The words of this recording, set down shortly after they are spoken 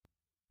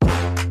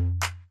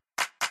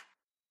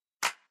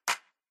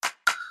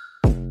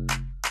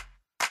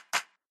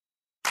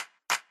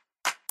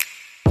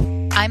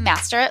I'm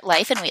Master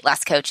Life and Weight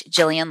Loss Coach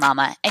Jillian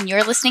Lama, and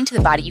you're listening to the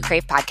Body You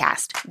Crave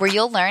podcast, where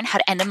you'll learn how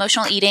to end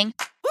emotional eating,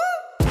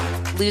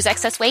 lose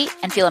excess weight,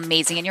 and feel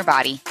amazing in your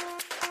body.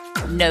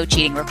 No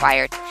cheating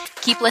required.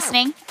 Keep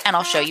listening, and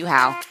I'll show you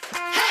how.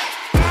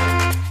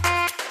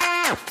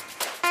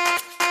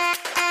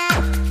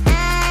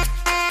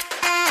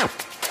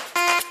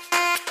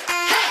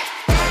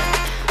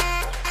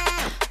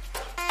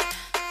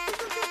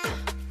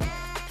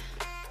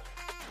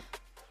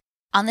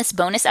 On this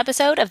bonus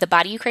episode of the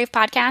Body You Crave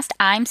podcast,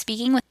 I'm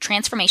speaking with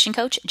transformation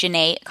coach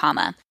Janae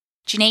Kama.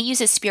 Janae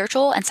uses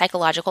spiritual and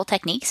psychological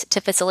techniques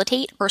to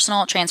facilitate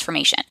personal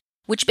transformation,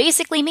 which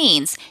basically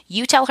means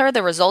you tell her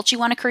the results you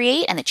want to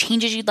create and the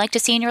changes you'd like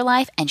to see in your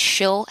life, and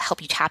she'll help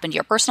you tap into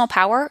your personal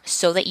power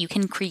so that you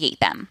can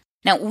create them.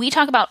 Now, we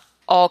talk about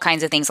all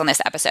kinds of things on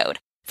this episode,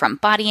 from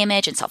body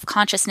image and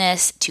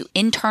self-consciousness to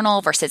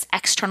internal versus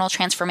external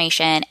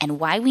transformation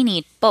and why we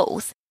need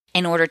both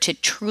in order to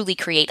truly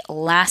create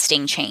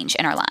lasting change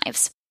in our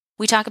lives.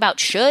 We talk about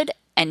should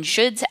and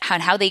shoulds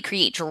and how they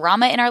create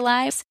drama in our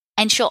lives.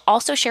 And she'll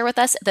also share with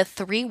us the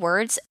 3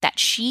 words that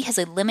she has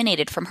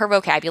eliminated from her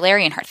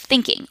vocabulary and her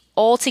thinking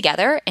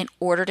altogether in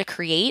order to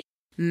create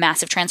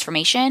massive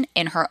transformation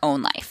in her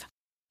own life.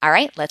 All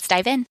right, let's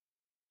dive in.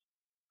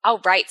 All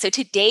right, so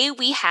today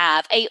we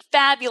have a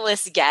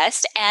fabulous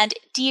guest and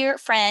dear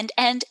friend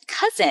and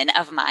cousin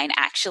of mine,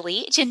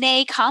 actually,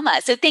 Janae Kama.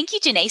 So thank you,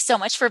 Janae, so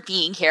much for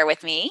being here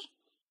with me.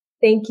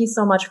 Thank you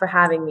so much for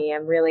having me.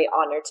 I'm really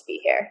honored to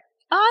be here.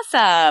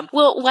 Awesome.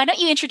 Well, why don't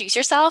you introduce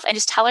yourself and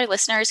just tell our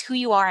listeners who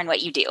you are and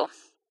what you do?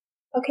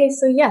 Okay,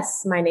 so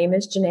yes, my name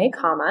is Janae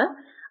Kama.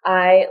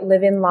 I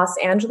live in Los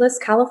Angeles,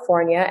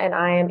 California, and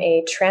I am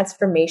a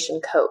transformation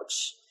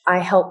coach. I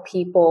help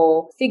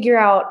people figure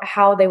out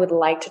how they would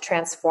like to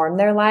transform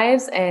their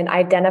lives and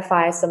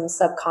identify some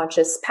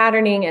subconscious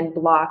patterning and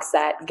blocks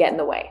that get in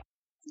the way.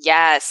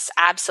 Yes,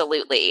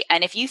 absolutely.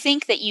 And if you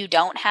think that you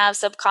don't have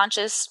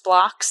subconscious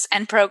blocks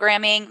and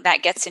programming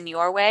that gets in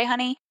your way,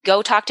 honey,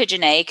 go talk to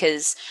Janae,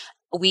 because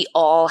we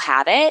all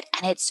have it.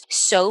 And it's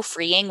so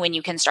freeing when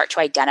you can start to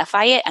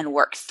identify it and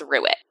work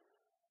through it.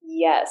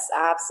 Yes,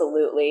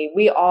 absolutely.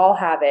 We all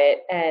have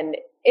it. And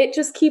it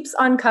just keeps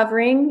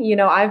uncovering. You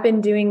know, I've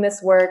been doing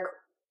this work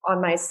on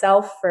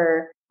myself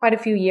for quite a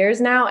few years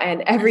now.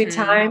 And every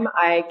time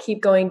I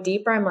keep going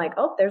deeper, I'm like,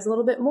 oh, there's a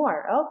little bit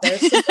more. Oh,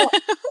 there's some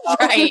more.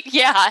 Right.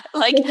 Yeah.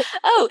 Like,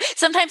 oh,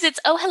 sometimes it's,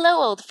 oh,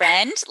 hello, old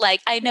friend. Like,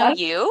 I know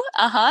you.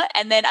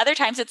 And then other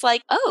times it's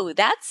like, oh,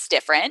 that's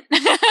different.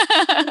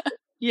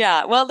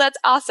 Yeah. Well, that's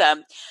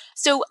awesome.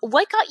 So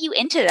what got you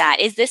into that?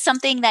 Is this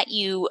something that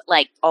you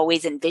like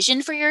always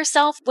envisioned for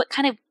yourself? What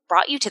kind of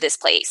brought you to this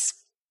place?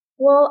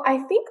 Well, I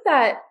think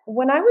that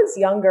when I was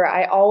younger,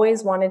 I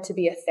always wanted to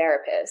be a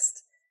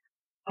therapist.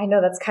 I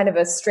know that's kind of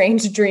a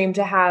strange dream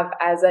to have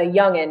as a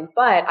youngin',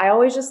 but I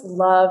always just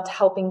loved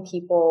helping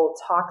people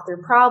talk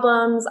through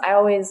problems. I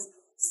always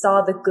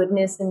saw the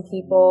goodness in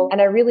people,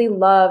 and I really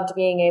loved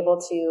being able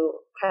to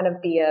kind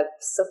of be a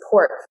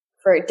support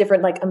for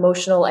different like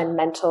emotional and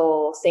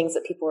mental things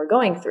that people were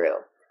going through.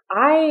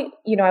 I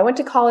went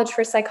to college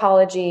for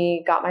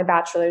psychology, got my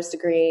bachelor's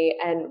degree.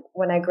 And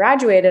when I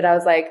graduated, I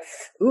was like,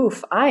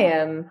 oof, I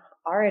am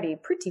already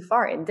pretty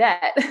far in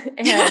debt.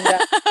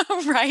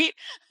 And, right.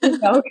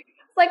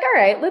 Like, all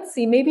right, let's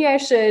see, maybe I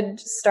should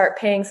start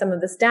paying some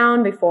of this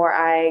down before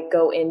I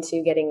go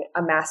into getting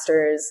a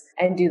master's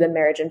and do the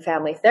marriage and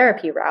family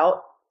therapy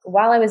route.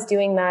 While I was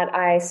doing that,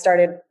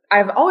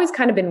 I've always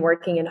kind of been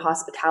working in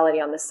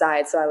hospitality on the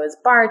side. So I was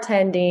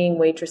bartending,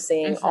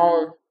 waitressing,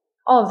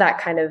 all of that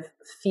kind of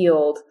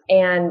field.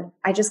 And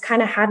I just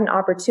kind of had an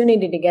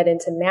opportunity to get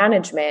into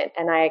management,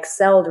 and I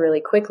excelled really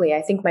quickly.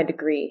 I think my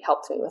degree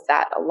helped me with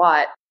that a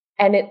lot.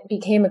 And it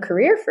became a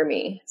career for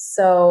me.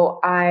 So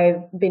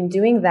I've been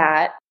doing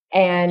that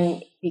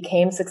and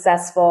became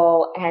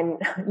successful. And,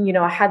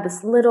 I had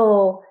this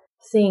little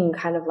thing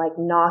kind of like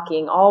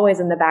knocking always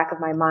in the back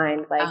of my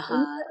mind, like,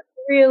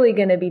 really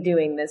going to be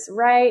doing this,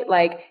 right?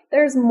 Like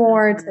there's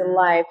more to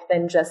life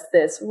than just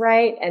this,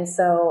 right? And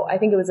so I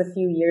think it was a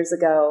few years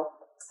ago,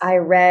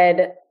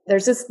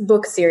 there's this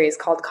book series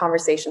called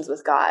Conversations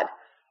with God.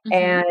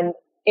 And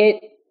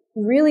it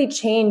really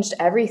changed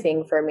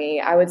everything for me.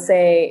 I would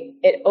say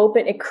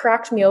it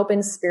cracked me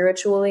open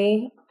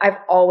spiritually. I've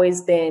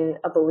always been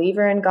a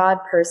believer in God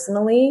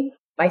personally.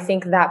 I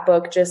think that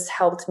book just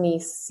helped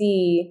me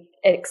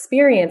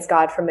experience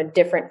God from a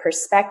different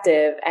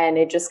perspective. And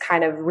it just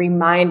kind of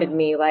reminded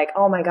me like,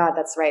 oh my God,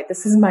 that's right.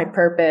 This is my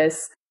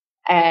purpose.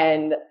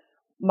 And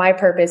my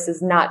purpose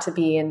is not to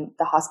be in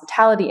the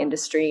hospitality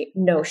industry.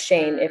 No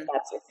shame if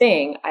that's your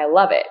thing. I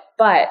love it.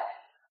 But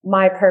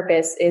my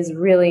purpose is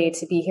really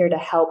to be here to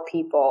help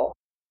people.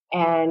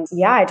 And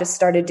yeah, I just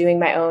started doing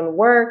my own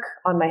work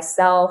on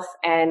myself,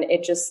 and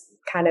it just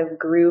kind of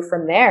grew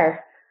from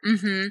there.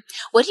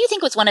 What do you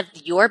think was one of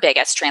your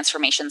biggest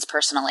transformations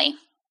personally?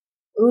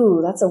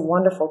 Ooh, that's a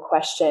wonderful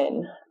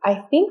question.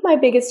 I think my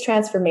biggest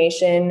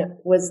transformation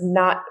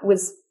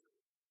was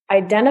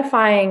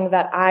identifying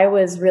that I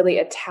was really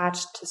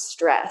attached to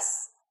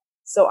stress.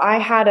 So I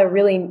had a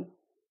really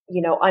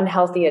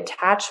unhealthy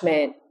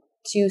attachment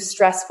to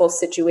stressful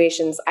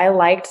situations. I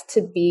liked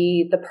to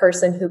be the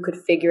person who could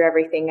figure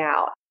everything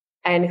out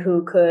and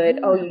who could,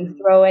 you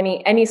throw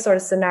any sort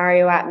of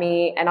scenario at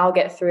me and I'll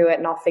get through it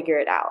and I'll figure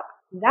it out.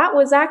 That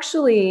was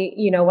actually,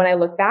 when I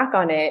look back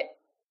on it,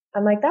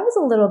 I'm like, that was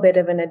a little bit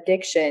of an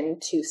addiction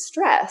to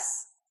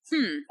stress.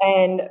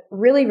 And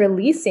really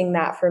releasing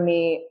that for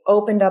me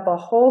opened up a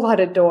whole lot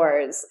of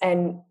doors.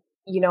 And,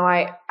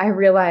 I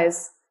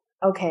realized,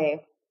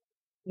 okay,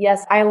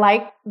 yes, I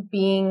like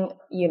being,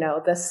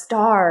 the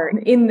star.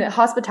 In the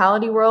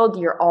hospitality world,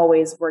 you're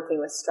always working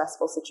with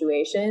stressful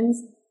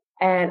situations.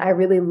 And I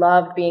really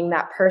loved being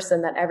that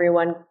person that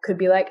everyone could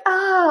be like,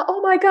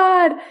 oh my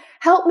God,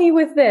 help me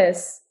with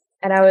this.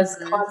 And I was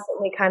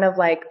constantly kind of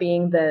like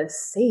being the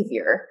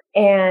savior.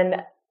 And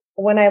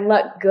when I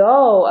let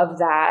go of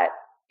that,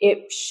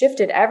 it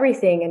shifted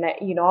everything.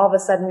 And, all of a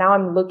sudden now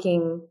I'm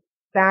looking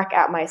back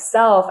at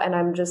myself and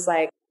I'm just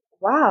like,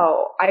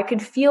 wow, I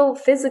could feel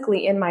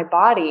physically in my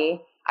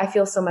body. I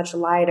feel so much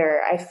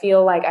lighter. I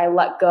feel like I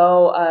let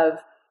go of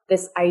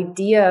this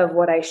idea of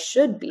what I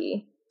should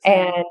be.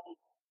 And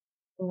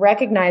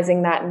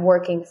recognizing that and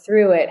working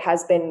through it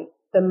has been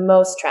the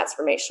most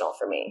transformational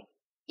for me.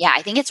 Yeah,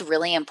 I think it's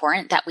really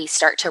important that we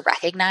start to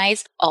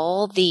recognize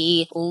all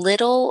the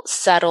little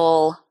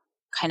subtle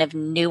kind of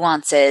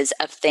nuances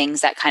of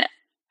things that kind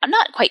of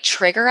not quite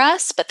trigger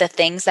us, but the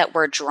things that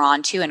we're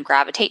drawn to and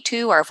gravitate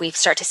to, or if we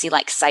start to see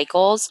like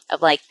cycles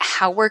of like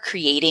how we're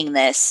creating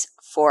this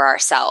for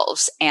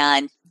ourselves.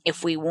 And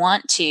if we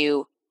want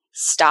to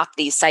stop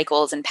these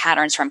cycles and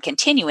patterns from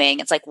continuing,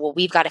 it's like, well,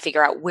 we've got to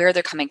figure out where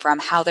they're coming from,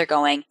 how they're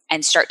going,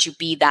 and start to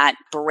be that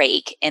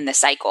break in the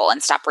cycle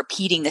and stop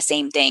repeating the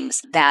same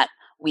things that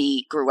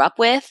we grew up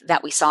with,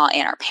 that we saw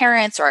in our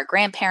parents or our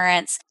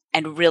grandparents,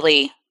 and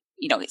really,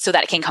 so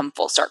that it can come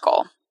full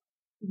circle.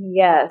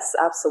 Yes,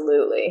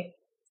 absolutely.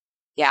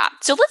 Yeah.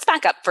 So let's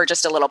back up for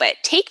just a little bit.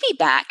 Take me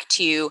back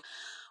to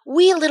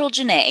wee little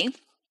Janae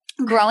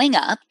growing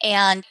up.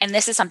 And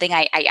this is something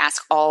I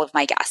ask all of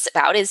my guests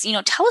about is,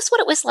 tell us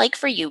what it was like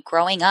for you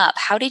growing up.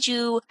 How did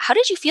you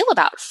feel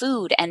about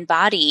food and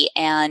body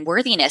and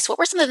worthiness? What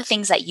were some of the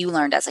things that you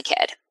learned as a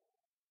kid?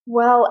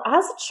 Well,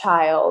 as a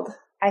child,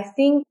 I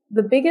think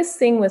the biggest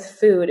thing with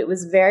food, it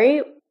was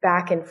very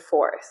back and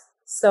forth.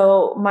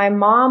 So my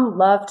mom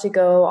loved to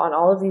go on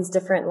all of these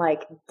different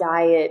like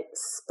diet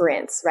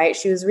sprints, right?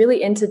 She was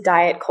really into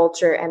diet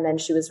culture and then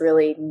she was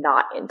really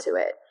not into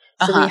it.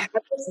 So we had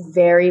this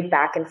very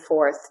back and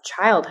forth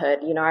childhood.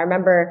 I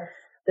remember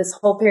this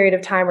whole period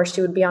of time where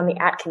she would be on the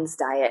Atkins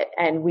diet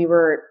and we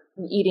were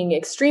eating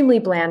extremely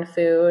bland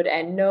food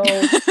and no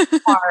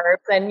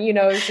carbs and,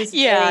 it was just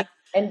very,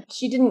 and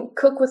she didn't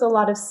cook with a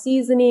lot of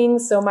seasoning.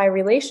 So my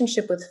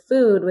relationship with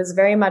food was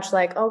very much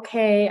like,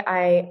 okay,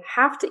 I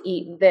have to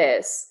eat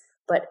this.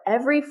 But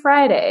every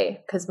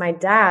Friday, because my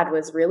dad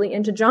was really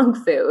into junk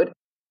food,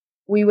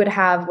 we would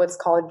have what's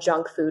called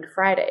junk food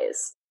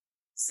Fridays.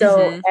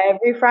 So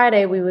every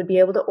Friday we would be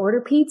able to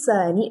order pizza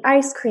and eat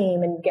ice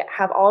cream and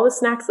have all the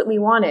snacks that we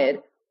wanted.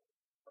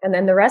 And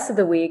then the rest of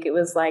the week, it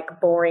was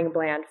like boring,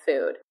 bland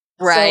food.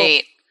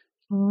 Right. So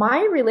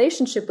my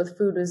relationship with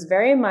food was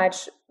very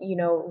much,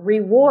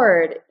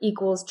 reward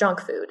equals junk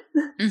food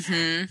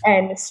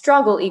and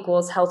struggle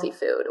equals healthy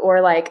food, or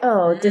like,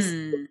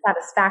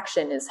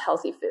 dissatisfaction is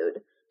healthy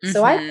food.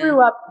 So I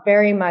grew up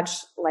very much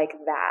like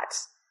that.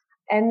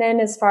 And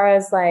then as far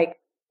as like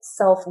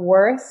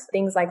self-worth,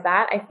 things like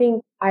that, I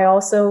think I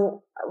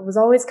also was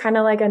always kind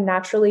of like a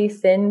naturally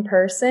thin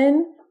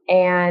person.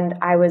 And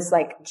I was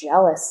like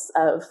jealous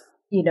of,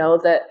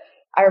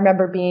 I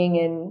remember being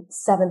in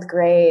 7th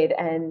grade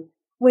and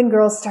when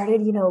girls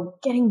started,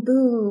 getting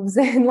boobs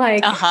and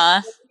like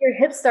your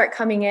hips start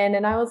coming in.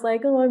 And I was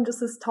like, oh, I'm just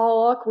this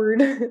tall,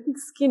 awkward,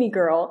 skinny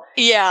girl.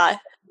 Yeah.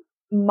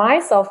 My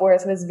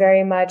self-worth was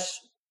very much,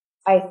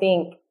 I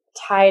think,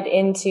 tied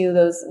into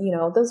those,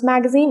 those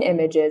magazine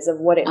images of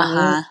what it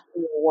means to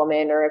be a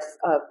woman or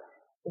a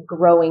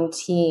growing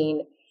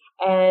teen.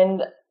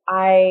 And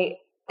I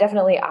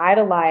definitely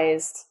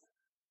idolized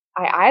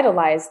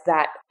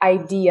that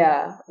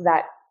idea,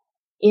 that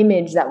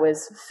image that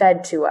was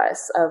fed to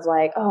us of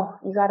like, oh,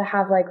 you got to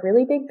have like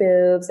really big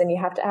boobs and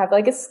you have to have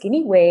like a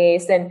skinny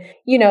waist and,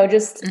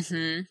 just,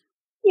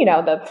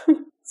 the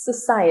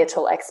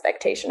societal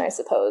expectation, I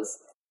suppose.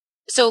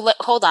 So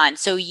hold on.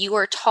 So you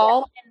were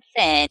tall and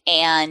thin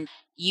and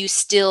you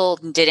still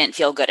didn't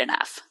feel good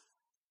enough.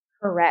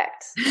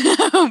 Correct.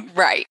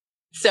 Right.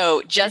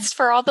 So just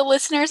for all the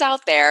listeners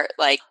out there,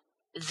 like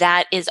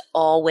that is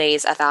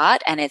always a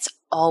thought and it's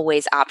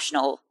always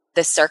optional.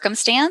 The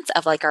circumstance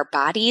of like our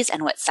bodies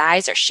and what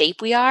size or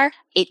shape we are,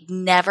 it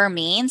never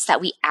means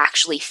that we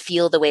actually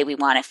feel the way we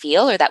want to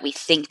feel or that we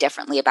think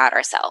differently about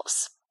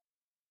ourselves.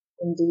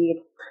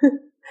 Indeed.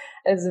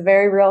 It's a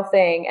very real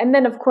thing. And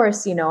then of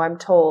course, I'm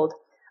told,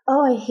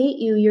 oh, I hate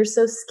you. You're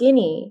so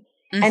skinny.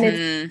 And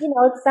it's,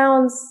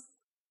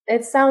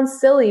 it sounds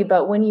silly,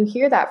 but when you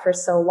hear that for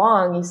so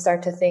long, you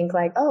start to think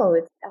like, oh,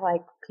 it's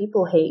like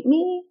people hate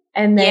me.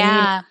 And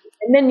then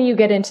And then you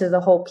get into the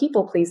whole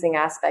people pleasing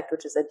aspect,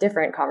 which is a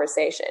different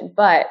conversation.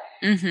 But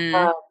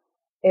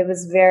it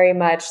was very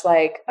much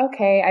like,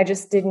 okay, I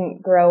just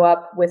didn't grow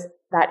up with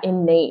that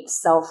innate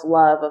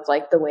self-love of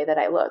like the way that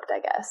I looked, I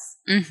guess.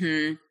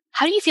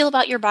 How do you feel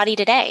about your body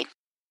today?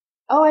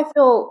 Oh, I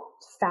feel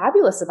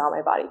fabulous about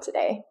my body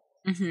today.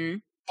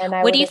 And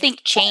what do you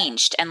think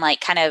changed and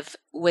like kind of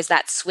was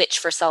that switch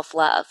for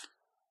self-love?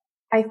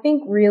 I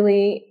think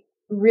really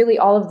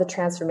all of the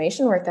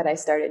transformation work that I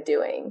started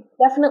doing.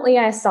 Definitely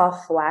I saw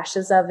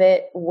flashes of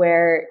it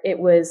where it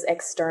was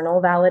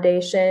external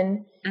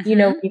validation. You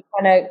know, you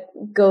kind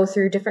of go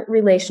through different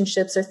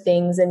relationships or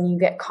things and you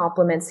get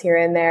compliments here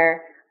and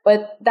there,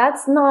 but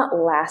that's not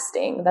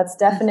lasting. That's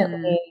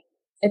definitely,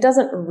 it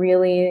doesn't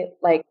really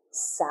like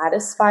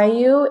satisfy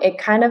you. It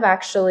kind of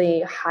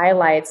actually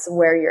highlights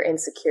where your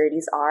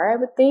insecurities are, I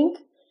would think.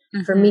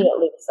 For me, at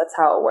least, that's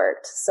how it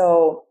worked.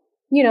 So,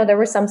 you know, there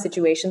were some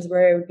situations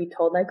where I would be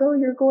told like, oh,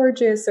 you're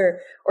gorgeous or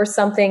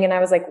something. And I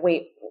was like,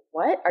 wait,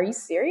 what? Are you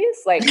serious?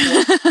 Like, where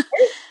is it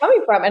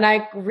coming from? And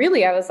I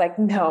was like,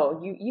 no,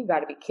 you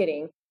got to be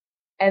kidding.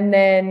 And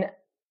then,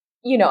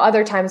 you know,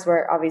 other times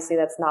where obviously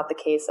that's not the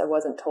case. I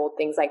wasn't told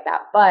things like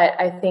that. But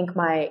I think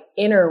my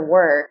inner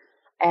work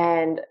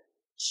and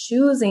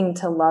choosing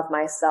to love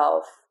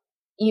myself,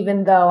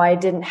 even though I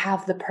didn't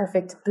have the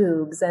perfect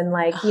boobs and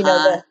like, you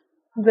know,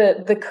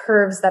 the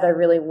curves that I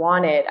really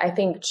wanted, I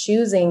think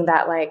choosing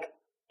that like,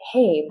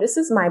 hey, this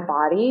is my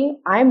body.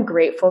 I'm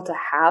grateful to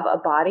have a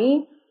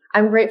body.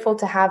 I'm grateful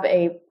to have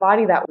a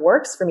body that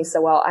works for me so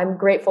well. I'm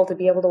grateful to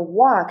be able to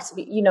walk, to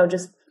be, you know,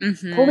 just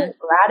pulling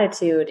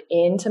gratitude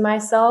into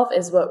myself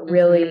is what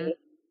really,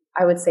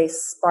 I would say,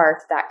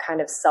 sparked that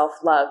kind of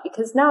self-love.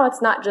 Because now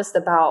it's not just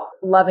about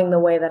loving the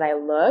way that I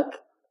look.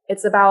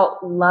 It's about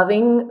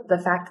loving the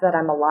fact that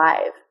I'm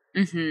alive.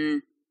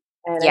 And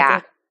I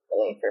think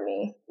really for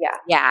me,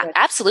 yeah,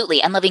 absolutely.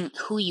 And loving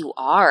who you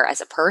are as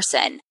a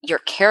person, your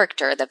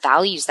character, the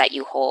values that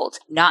you hold,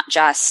 not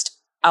just,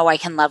 oh, I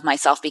can love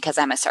myself because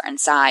I'm a certain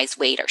size,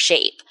 weight, or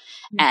shape.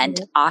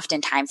 And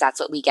oftentimes that's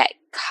what we get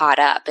caught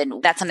up.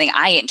 And that's something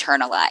I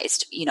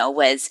internalized, you know,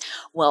 was,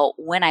 well,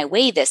 when I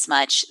weigh this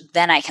much,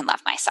 then I can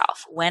love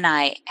myself. When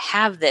I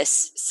have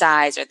this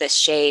size or this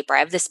shape, or I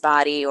have this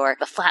body or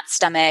a flat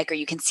stomach, or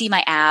you can see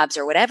my abs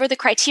or whatever the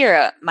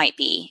criteria might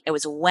be. It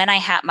was when I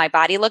have my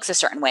body looks a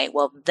certain way,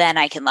 well, then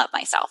I can love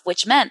myself,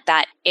 which meant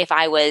that if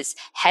I was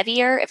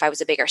heavier, if I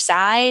was a bigger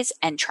size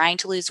and trying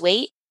to lose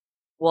weight,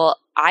 well,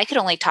 I could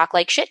only talk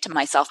like shit to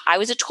myself. I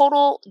was a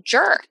total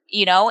jerk,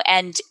 you know,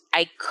 and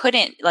I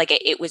couldn't, like,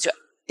 it was a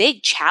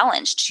big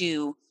challenge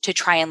to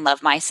try and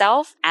love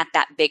myself at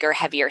that bigger,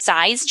 heavier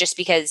size, just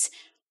because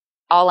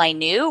all I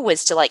knew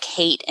was to like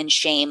hate and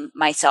shame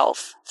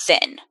myself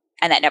thin,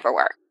 and that never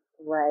worked.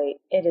 Right.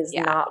 It is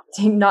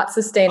not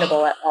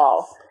sustainable at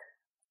all.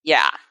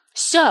 Yeah.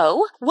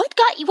 So what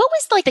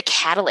was like the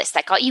catalyst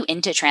that got you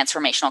into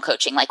transformational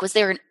coaching? Like, was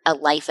there a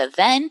life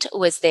event?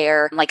 Was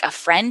there like a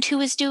friend who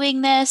was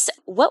doing this?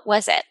 What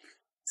was it?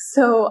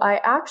 So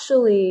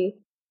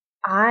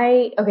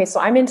so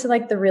I'm into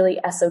like the really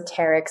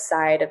esoteric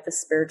side of the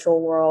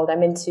spiritual world.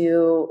 I'm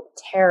into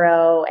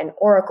tarot and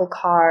oracle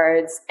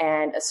cards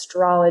and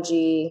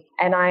astrology.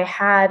 And I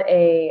had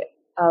a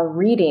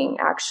reading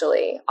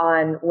actually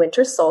on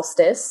winter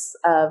solstice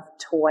of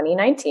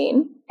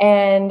 2019.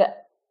 And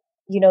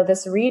you know,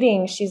 this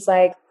reading, she's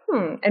like,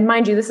 and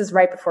mind you, this is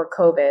right before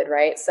COVID,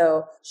 right?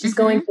 So she's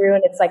going through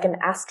and it's like an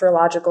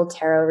astrological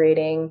tarot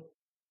reading.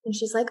 And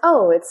she's like,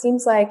 oh, it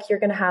seems like you're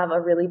going to have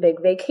a really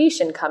big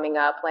vacation coming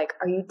up. Like,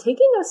 are you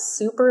taking a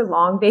super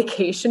long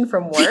vacation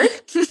from work?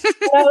 And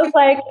I was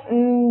like,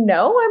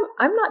 no,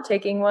 I'm not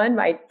taking one.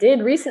 I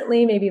did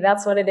recently. Maybe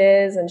that's what it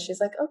is. And she's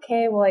like,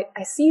 okay, well,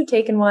 I see you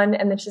taking one.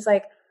 And then she's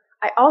like,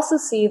 I also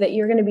see that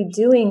you're going to be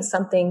doing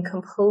something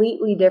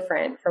completely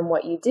different from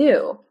what you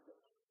do.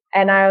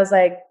 And I was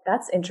like,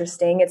 that's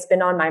interesting. It's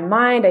been on my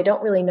mind. I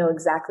don't really know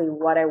exactly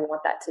what I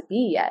want that to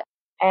be yet.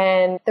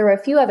 And there were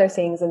a few other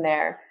things in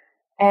there.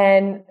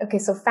 And okay,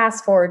 so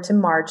fast forward to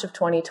March of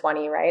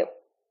 2020, right?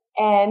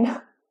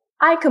 And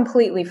I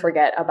completely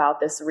forget about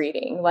this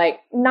reading, like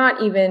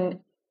not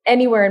even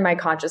anywhere in my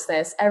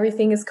consciousness.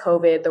 Everything is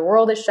COVID. The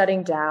world is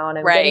shutting down.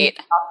 I'm getting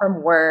off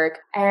from work.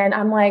 And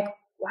I'm like,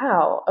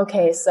 wow,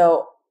 okay,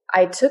 so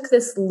I took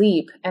this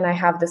leap and I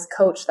have this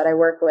coach that I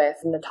work with,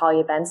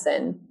 Natalia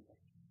Benson.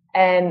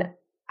 And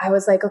I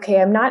was like,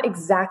 okay, I'm not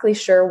exactly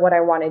sure what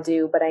I want to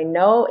do, but I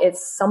know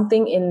it's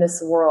something in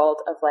this world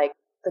of like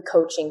the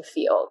coaching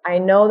field. I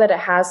know that it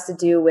has to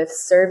do with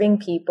serving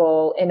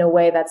people in a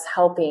way that's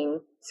helping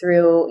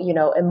through, you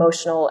know,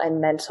 emotional and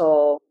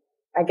mental,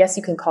 I guess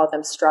you can call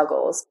them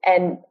struggles.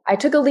 And I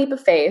took a leap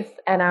of faith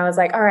and I was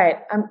like, all right,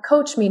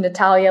 coach me,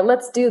 Natalia,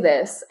 let's do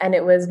this. And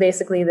it was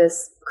basically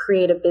this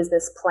create a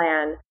business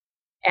plan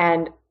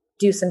and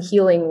do some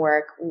healing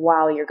work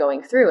while you're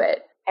going through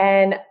it.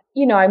 And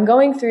you know, I'm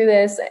going through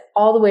this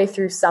all the way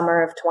through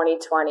summer of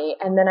 2020.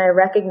 And then I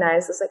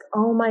recognized it's like,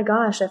 oh my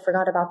gosh, I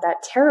forgot about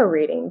that tarot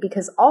reading.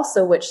 Because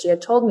also what she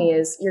had told me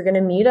is you're going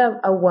to meet a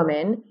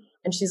woman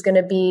and she's going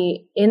to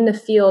be in the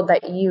field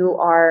that you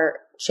are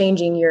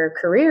changing your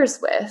careers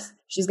with.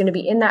 She's going to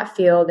be in that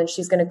field and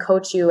she's going to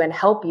coach you and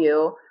help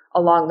you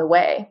along the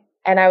way.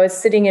 And I was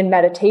sitting in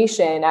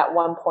meditation at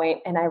one point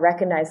and I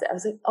recognized it. I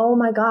was like, oh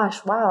my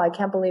gosh, wow, I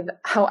can't believe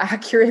how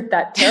accurate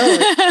that tarot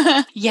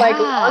is. Yeah. Like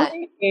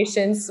on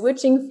vacation,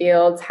 switching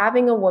fields,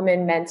 having a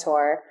woman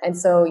mentor. And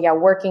so, yeah,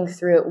 working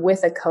through it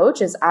with a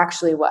coach is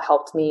actually what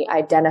helped me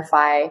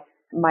identify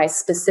my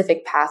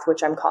specific path,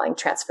 which I'm calling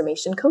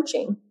transformation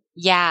coaching.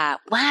 Yeah.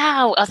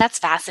 Wow. Oh, that's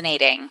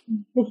fascinating.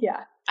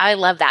 Yeah. I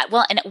love that.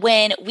 Well, and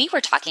when we were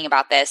talking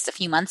about this a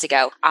few months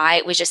ago,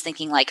 I was just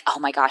thinking like, oh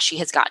my gosh, she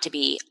has got to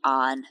be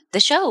on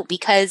the show,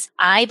 because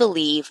I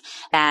believe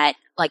that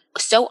like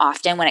so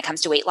often when it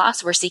comes to weight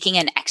loss, we're seeking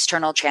an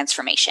external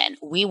transformation.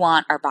 We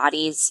want our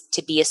bodies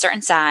to be a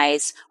certain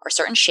size or a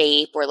certain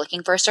shape. We're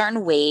looking for a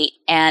certain weight.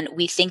 And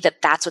we think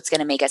that that's what's going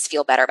to make us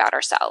feel better about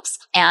ourselves.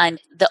 And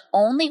the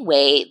only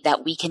way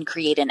that we can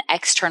create an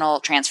external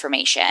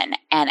transformation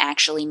and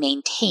actually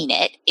maintain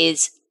it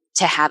is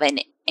to have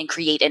and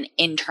create an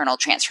internal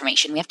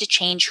transformation. We have to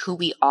change who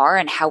we are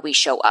and how we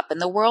show up in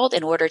the world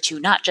in order to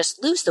not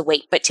just lose the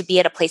weight, but to be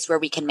at a place where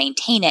we can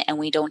maintain it and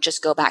we don't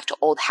just go back to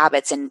old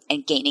habits and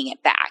gaining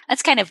it back.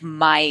 That's kind of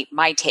my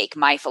take,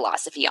 my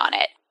philosophy on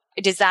it.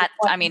 Does that,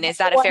 I mean, is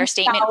that a fair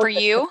statement for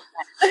you?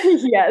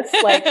 Yes,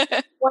 like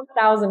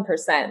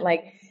 1000%.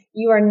 Like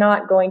you are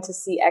not going to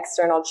see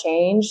external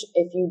change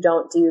if you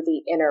don't do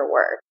the inner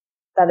work.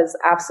 That is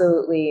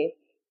absolutely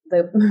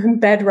the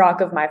bedrock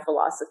of my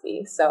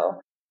philosophy. So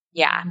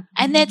yeah.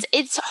 And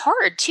it's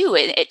hard too,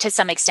 to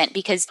some extent,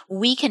 because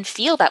we can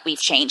feel that we've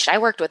changed. I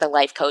worked with a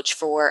life coach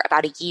for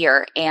about a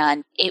year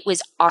and it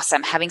was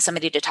awesome having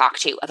somebody to talk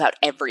to about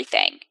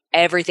everything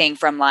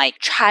from like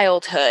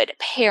childhood,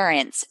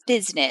 parents,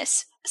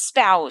 business,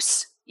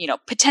 spouse,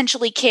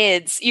 potentially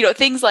kids,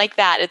 things like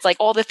that. It's like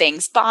all the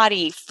things,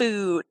 body,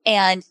 food,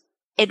 and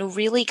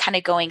really kind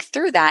of going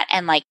through that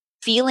and like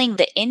feeling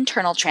the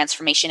internal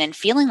transformation and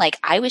feeling like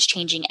I was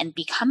changing and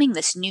becoming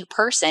this new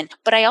person.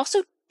 But I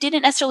also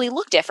didn't necessarily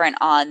look different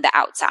on the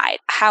outside.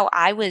 How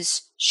I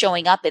was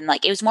showing up and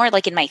like, it was more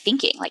like in my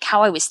thinking, like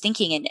how I was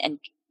thinking and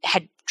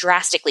had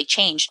drastically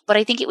changed. But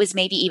I think it was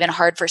maybe even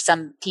hard for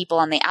some people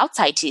on the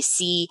outside to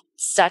see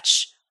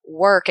such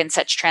work and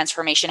such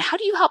transformation. How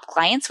do you help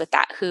clients with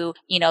that who,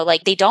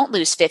 like they don't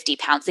lose 50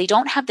 pounds. They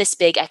don't have this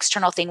big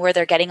external thing where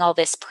they're getting all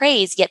this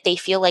praise, yet they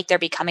feel like they're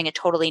becoming a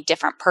totally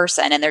different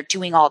person and they're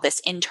doing all this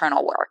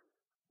internal work.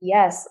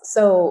 Yes.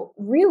 So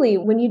really,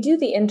 when you do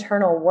the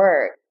internal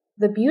work,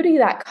 the beauty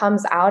that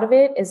comes out of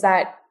it is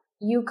that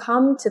you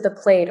come to the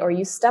plate or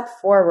you step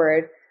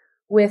forward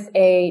with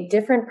a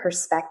different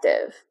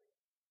perspective.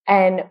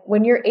 And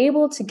when you're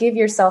able to give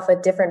yourself a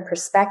different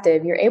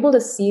perspective, you're able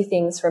to see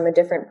things from a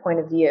different point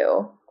of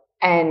view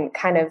and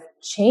kind of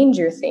change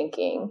your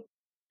thinking.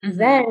 Mm-hmm.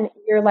 Then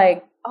you're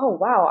like, oh,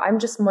 wow, I'm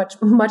just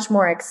much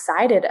more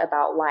excited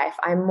about life.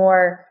 I'm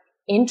more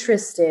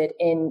interested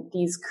in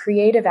these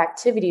creative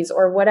activities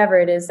or whatever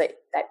it is that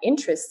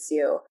interests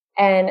you.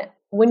 And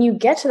when you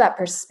get to that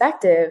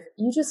perspective,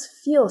 you just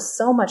feel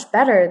so much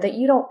better that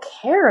you don't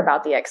care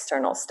about the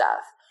external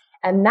stuff.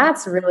 And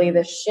that's really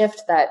the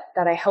shift that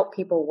I help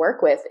people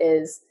work with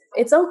is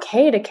it's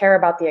okay to care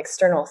about the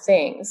external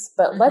things,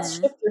 but let's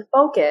shift your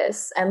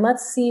focus and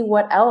let's see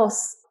what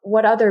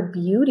other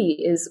beauty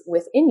is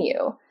within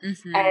you.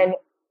 Mm-hmm. And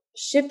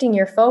shifting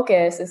your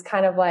focus is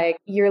kind of like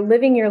you're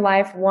living your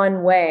life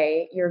one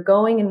way, you're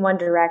going in one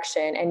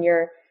direction, and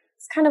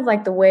it's kind of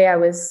like the way I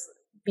was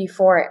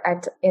before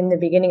in the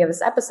beginning of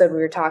this episode, we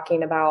were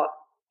talking about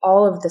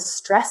all of the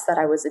stress that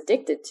I was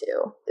addicted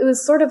to. It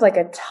was sort of like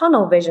a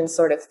tunnel vision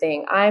sort of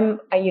thing. I'm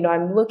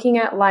looking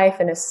at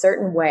life in a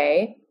certain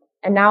way.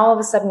 And now all of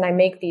a sudden I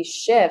make these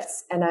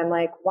shifts and I'm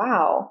like,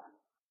 wow,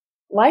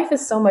 life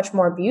is so much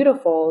more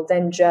beautiful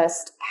than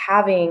just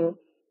having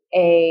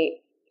a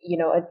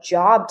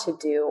job to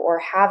do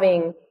or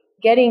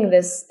getting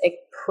this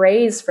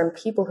praise from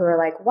people who are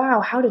like,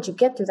 wow, how did you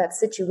get through that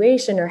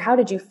situation? Or how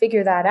did you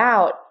figure that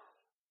out?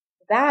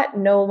 That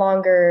no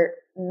longer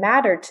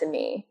mattered to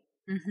me.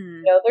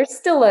 Mm-hmm. There's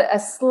still a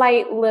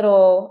slight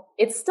little,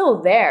 it's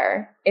still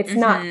there. It's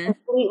not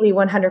completely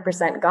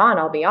 100% gone,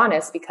 I'll be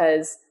honest,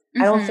 because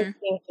I don't think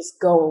things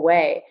just go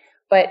away.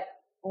 But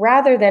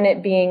rather than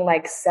it being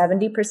like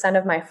 70%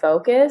 of my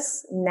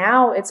focus,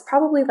 now it's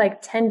probably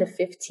like 10 to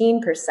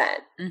 15%.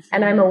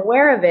 And I'm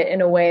aware of it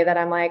in a way that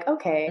I'm like,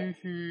 okay,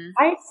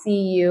 I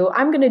see you.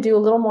 I'm going to do a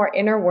little more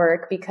inner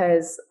work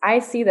because I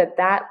see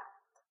that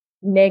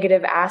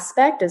negative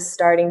aspect is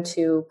starting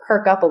to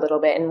perk up a little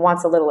bit and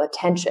wants a little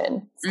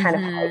attention. It's kind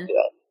of how I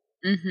do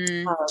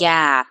it.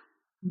 Yeah.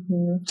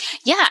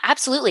 Yeah,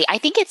 absolutely. I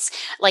think it's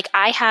like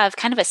I have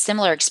kind of a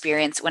similar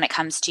experience when it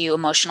comes to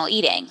emotional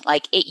eating.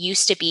 Like it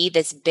used to be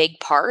this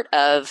big part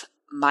of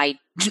my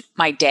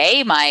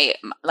day,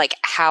 like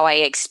how I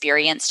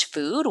experienced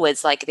food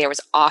was like there was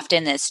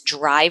often this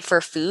drive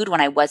for food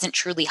when I wasn't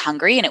truly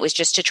hungry, and it was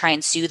just to try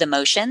and soothe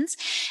emotions.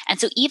 And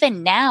so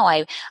even now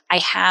I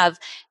have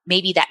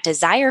maybe that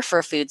desire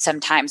for food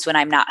sometimes when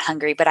I'm not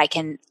hungry, but I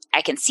can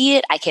I can see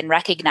it, I can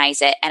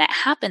recognize it, and it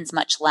happens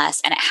much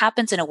less. And it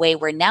happens in a way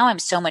where now I'm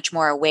so much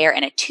more aware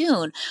and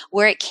attuned,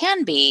 where it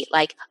can be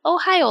like, oh,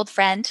 hi, old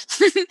friend,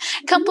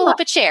 come pull up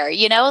a chair,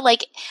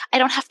 like I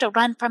don't have to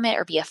run from it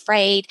or be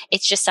afraid.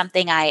 It's just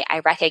something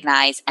I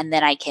recognize, and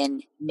then I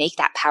can make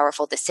that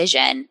powerful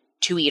decision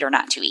to eat or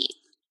not to eat.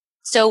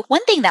 So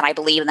one thing that I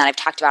believe and that I've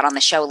talked about on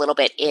the show a little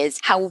bit is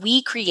how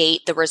we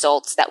create the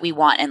results that we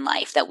want in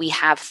life, that we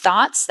have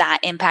thoughts that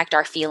impact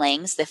our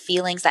feelings, the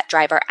feelings that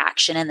drive our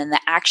action, and then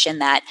the action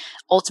that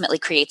ultimately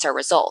creates our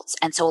results.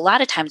 And so a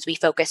lot of times we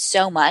focus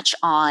so much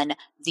on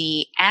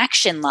the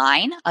action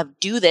line of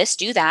do this,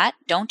 do that,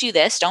 don't do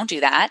this, don't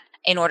do that,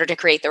 in order to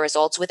create the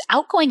results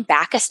without going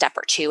back a step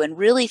or two and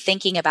really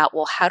thinking about,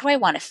 well, how do I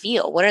want to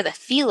feel? What are the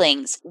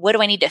feelings? What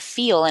do I need to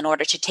feel in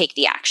order to take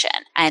the action?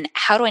 And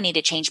how do I need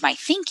to change my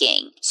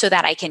thinking so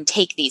that I can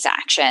take these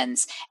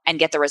actions and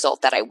get the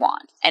result that I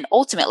want? And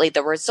ultimately,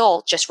 the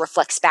result just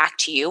reflects back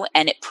to you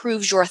and it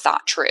proves your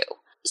thought true.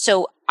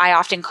 So I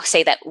often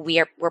say that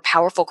we're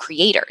powerful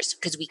creators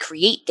because we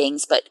create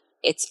things, but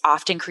it's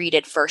often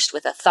created first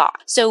with a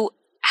thought. So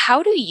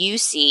how do you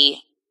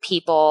see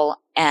people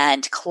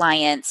and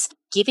clients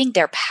giving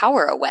their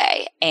power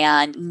away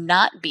and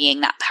not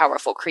being that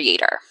powerful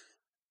creator?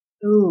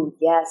 Ooh,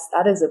 yes,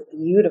 that is a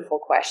beautiful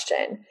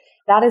question.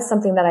 That is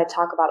something that I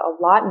talk about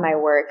a lot in my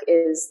work,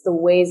 is the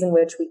ways in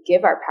which we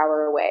give our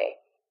power away.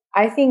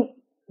 I think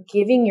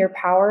giving your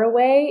power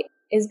away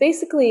is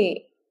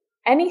basically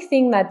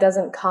anything that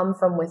doesn't come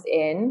from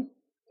within.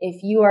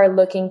 If you are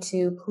looking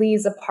to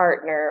please a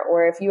partner,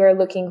 or if you are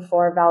looking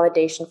for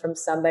validation from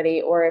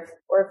somebody, or if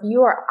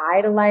you are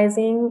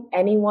idolizing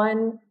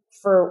anyone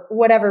for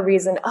whatever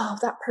reason, oh,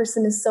 that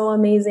person is so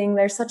amazing,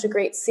 they're such a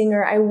great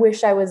singer, I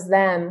wish I was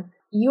them.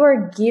 You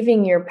are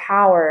giving your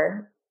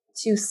power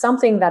to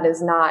something that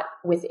is not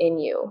within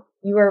you.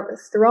 You are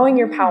throwing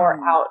your power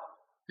out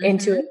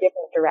into a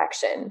different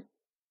direction.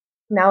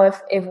 Now,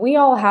 if we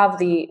all have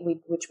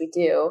which we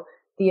do,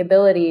 the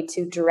ability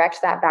to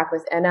direct that back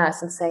within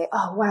us and say,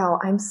 oh, wow,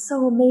 I'm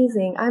so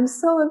amazing. I'm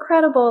so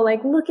incredible.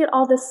 Like, look at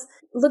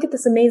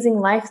this amazing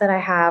life that I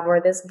have,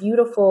 or this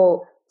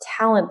beautiful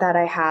talent that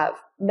I have.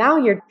 Now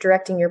you're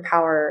directing your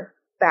power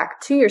back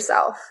to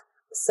yourself.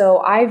 So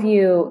I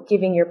view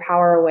giving your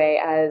power away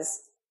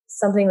as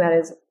something that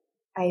is,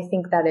 I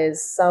think that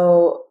is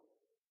so,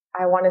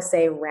 I want to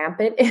say,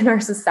 rampant in our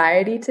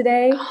society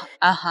today.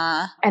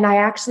 And I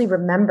actually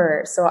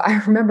remember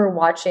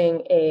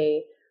watching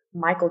a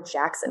Michael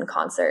Jackson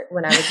concert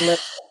when I was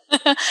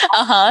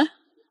little.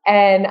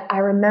 And I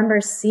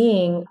remember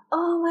seeing,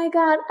 oh my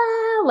God,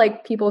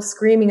 like people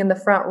screaming in the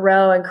front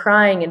row and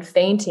crying and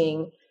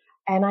fainting.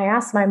 And I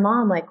asked my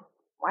mom, like,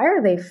 why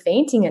are they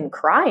fainting and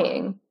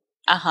crying?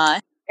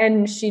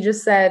 And she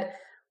just said,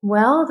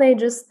 well, they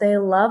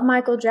love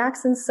Michael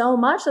Jackson so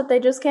much that they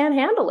just can't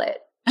handle it.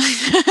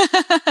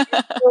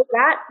 So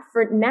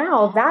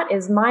that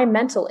is my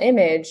mental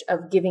image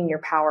of giving your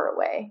power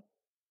away.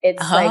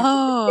 It's like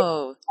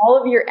all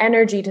of your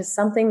energy to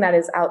something that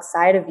is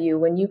outside of you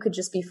when you could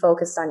just be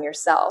focused on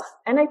yourself.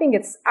 And I think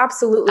it's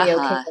absolutely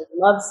okay to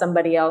love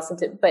somebody else,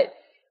 but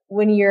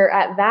when you're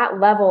at that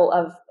level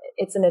of,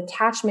 it's an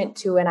attachment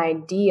to an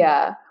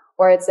idea,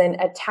 or it's an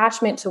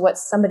attachment to what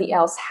somebody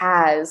else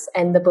has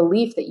and the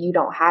belief that you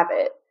don't have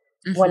it.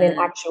 When in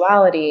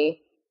actuality,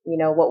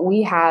 what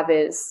we have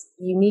is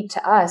unique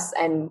to us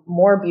and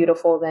more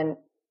beautiful than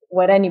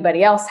what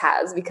anybody else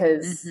has,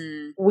 because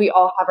we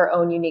all have our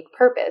own unique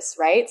purpose,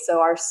 right? So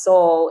our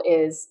soul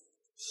is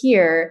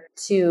here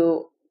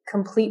to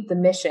complete the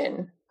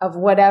mission of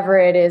whatever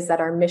it is that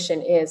our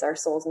mission is, our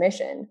soul's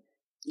mission.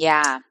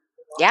 Yeah.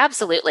 Yeah,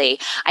 absolutely.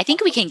 I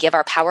think we can give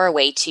our power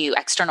away to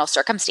external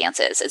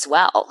circumstances as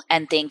well,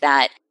 and think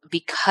that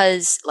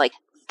because like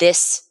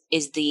this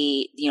is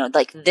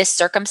this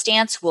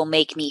circumstance will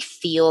make me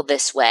feel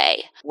this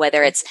way,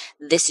 whether it's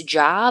this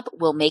job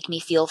will make me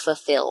feel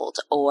fulfilled,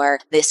 or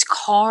this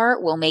car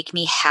will make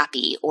me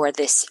happy, or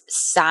this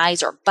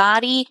size or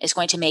body is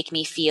going to make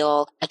me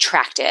feel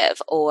attractive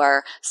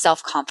or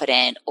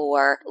self-confident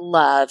or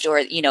loved,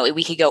 or,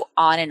 we could go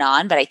on and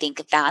on. But I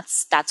think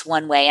that's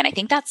one way. And I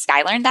think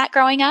I learned that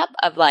growing up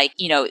of like,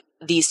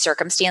 these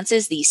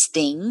circumstances, these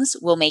things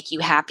will make you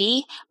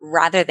happy,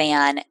 rather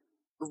than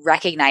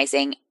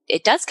recognizing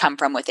it does come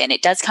from within.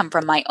 It does come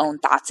from my own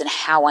thoughts and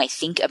how I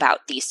think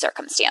about these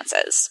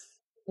circumstances.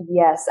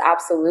 Yes,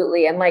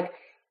 absolutely.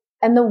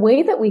 And the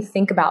way that we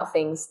think about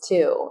things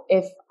too.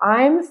 If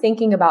I'm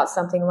thinking about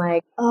something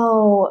like,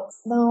 oh,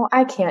 no,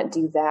 I can't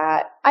do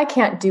that. I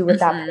can't do what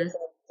that person is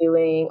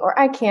doing, or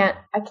I can't,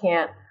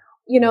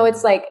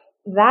 it's like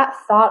that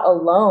thought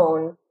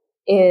alone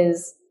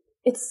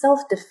it's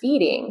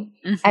self-defeating.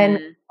 And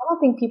I don't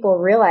think people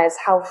realize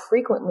how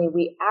frequently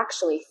we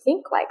actually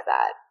think like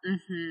that.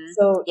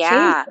 So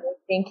changing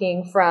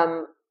thinking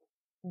from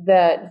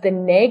the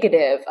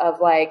negative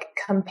of like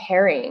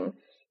comparing,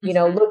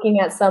 looking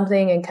at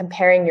something and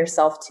comparing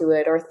yourself to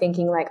it, or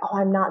thinking like, oh,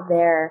 I'm not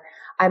there.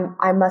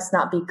 I must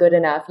not be good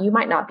enough. You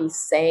might not be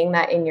saying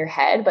that in your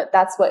head, but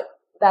that's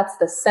that's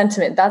the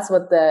sentiment. That's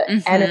what the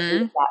energy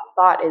Mm-hmm. of that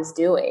thought is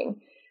doing.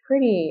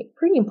 Pretty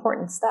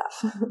important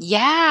stuff.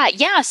 Yeah.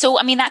 Yeah. So,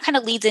 I mean, that kind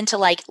of leads into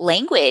like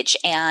language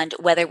and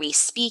whether we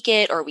speak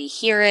it or we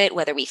hear it,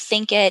 whether we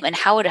think it and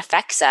how it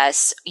affects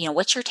us.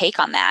 What's your take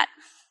on that?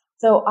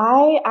 So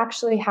I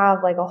actually have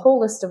like a whole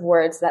list of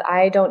words that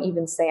I don't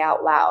even say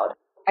out loud.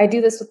 I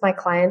do this with my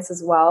clients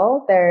as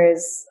well.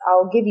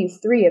 I'll give you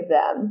 3 of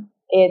them.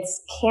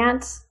 It's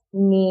can't,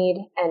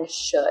 need, and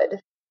should.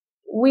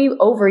 We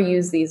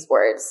overuse these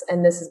words,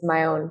 and this is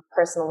my own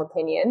personal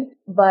opinion,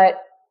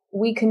 but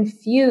we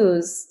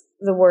confuse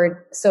the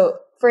word. So,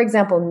 for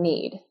example,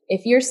 need.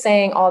 If you're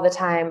saying all the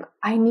time,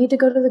 I need to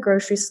go to the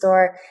grocery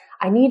store,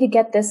 I need to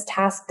get this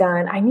task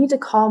done, I need to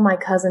call my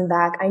cousin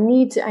back,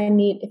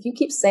 if you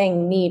keep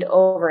saying need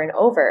over and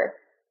over,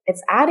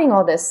 it's adding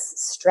all this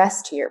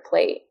stress to your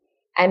plate.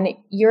 And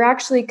you're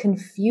actually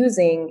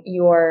confusing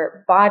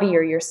your body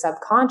or your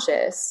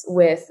subconscious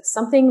with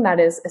something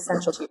that is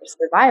essential to your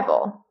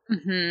survival.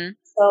 Mm-hmm.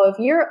 So if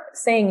you're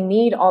saying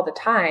need all the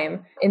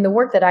time, in the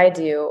work that I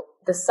do,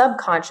 the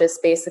subconscious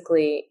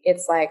basically,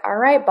 it's like, all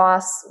right,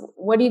 boss,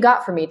 what do you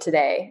got for me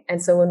today? And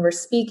so when we're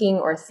speaking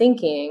or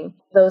thinking,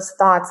 those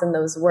thoughts and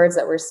those words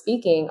that we're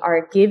speaking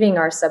are giving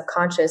our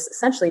subconscious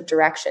essentially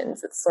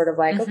directions. It's sort of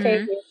like, Mm-hmm.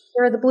 okay,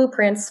 here are the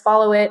blueprints,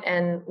 follow it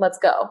and let's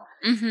go.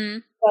 Mm-hmm.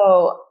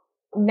 So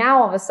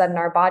now all of a sudden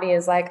our body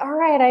is like, all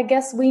right, I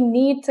guess we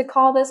need to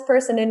call this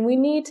person and we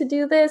need to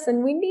do this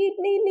and we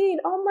need.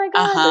 Oh my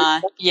God.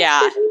 Uh-huh.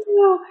 Yeah.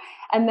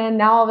 And then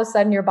now all of a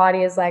sudden your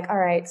body is like, all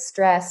right,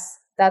 stress.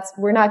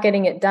 We're not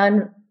getting it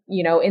done,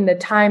 in the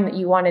time that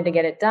you wanted to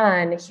get it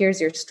done.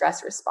 Here's your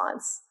stress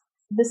response.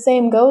 The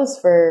same goes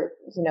for,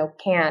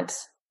 can't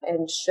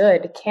and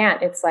should.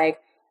 Can't. It's like,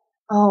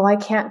 oh, I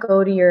can't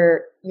go to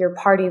your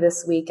party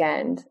this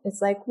weekend.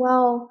 It's like,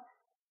 well,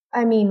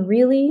 I mean,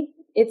 really?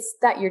 It's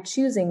that you're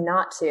choosing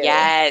not to.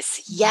 Yes.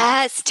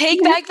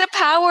 Take back the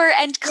power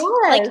and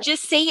Yes.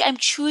 just say I'm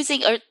choosing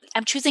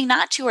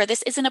not to, or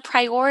this isn't a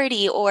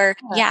priority, or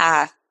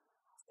yeah.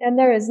 And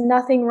there is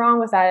nothing wrong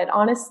with that. And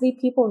honestly,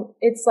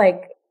 it's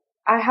like,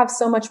 I have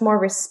so much more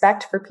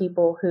respect for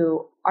people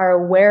who are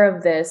aware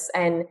of this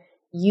and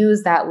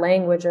use that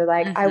language, or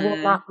like, I will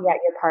not be at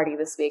your party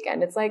this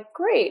weekend. It's like,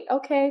 great.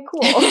 Okay,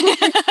 cool.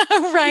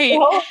 Right.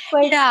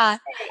 Yeah.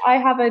 I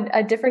have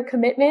a different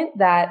commitment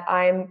that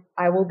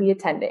I will be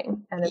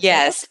attending. And it's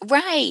yes. Like,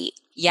 right.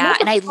 Yeah.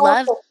 And I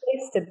love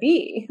place to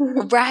be.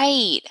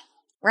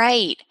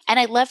 Right. And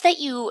I love that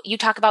you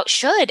talk about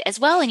should as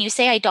well. And you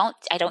say, I don't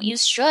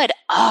use should.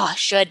 Oh,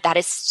 should. That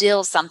is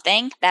still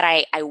something that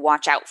I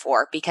watch out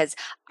for, because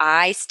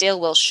I still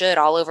will should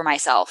all over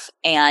myself.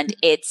 And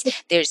it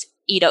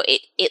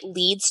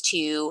leads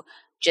to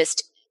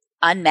just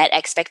unmet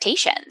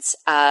expectations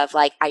of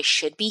like, I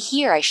should be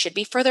here. I should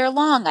be further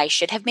along. I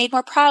should have made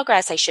more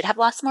progress. I should have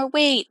lost more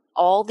weight.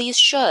 All these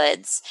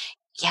shoulds.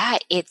 Yeah.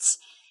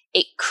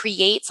 It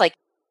creates like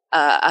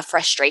a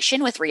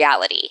frustration with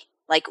reality.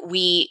 Like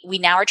we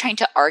now are trying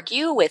to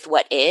argue with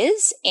what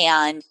is,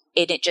 and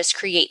it just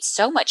creates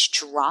so much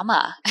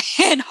drama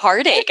and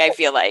heartache, I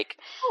feel like.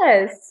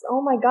 Yes.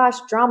 Oh my gosh,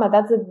 drama.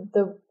 That's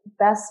the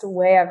best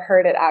way I've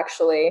heard it,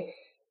 actually.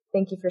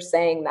 Thank you for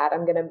saying that.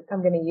 I'm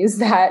gonna use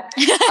that.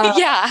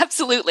 Yeah,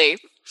 absolutely.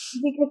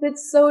 Because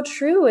it's so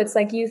true. It's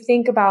like you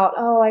think about,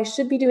 oh, I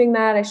should be doing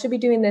that. I should be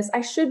doing this.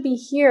 I should be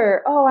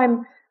here. Oh,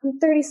 I'm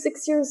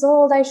 36 years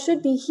old. I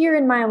should be here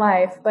in my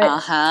life.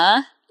 But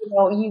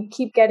you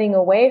keep getting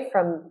away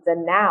from the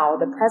now.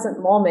 The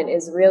present moment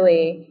is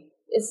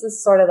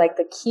sort of like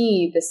the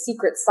key, the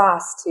secret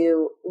sauce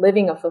to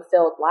living a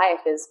fulfilled life,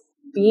 is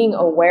being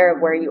aware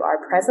of where you are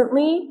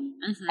presently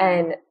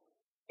and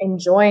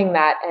enjoying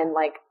that and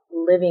like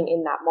living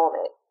in that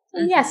moment.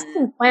 And yes, you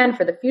can plan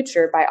for the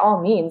future by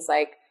all means.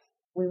 Like,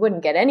 we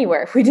wouldn't get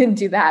anywhere if we didn't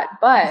do that.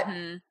 But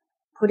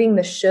putting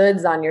the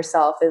shoulds on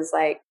yourself is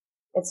like,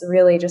 it's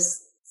really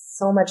just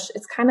so much.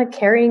 It's kind of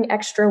carrying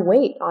extra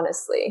weight,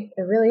 honestly.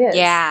 It really is.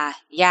 Yeah.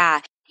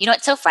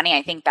 It's so funny.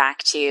 I think back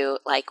to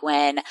like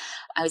when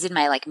I was in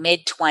my like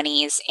mid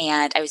 20s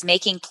and I was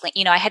making,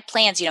 I had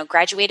plans,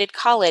 graduated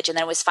college and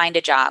then it was find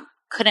a job.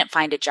 Couldn't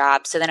find a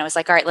job. So then I was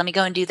like, all right, let me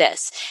go and do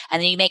this.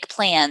 And then you make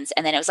plans.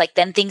 And then it was like,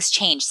 then things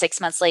change 6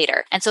 months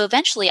later. And so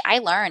eventually I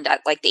learned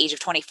at like the age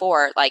of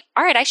 24, like,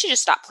 all right, I should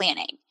just stop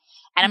planning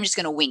and I'm just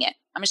going to wing it.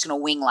 I'm just going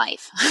to wing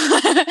life.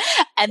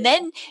 And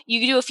then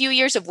you do a few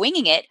years of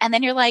winging it. And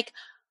then you're like,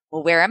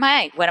 well, where am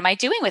I? What am I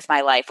doing with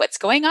my life? What's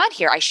going on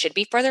here? I should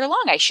be further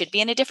along. I should be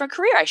in a different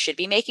career. I should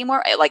be making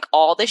more, like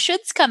all the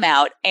shoulds come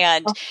out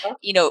and,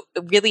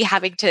 really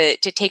having to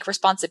take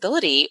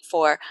responsibility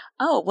for,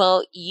 oh,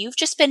 well, you've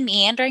just been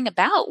meandering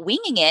about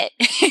winging it,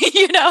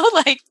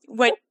 like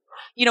what,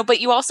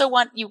 but you also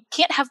you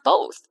can't have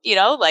both,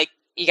 like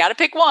you got to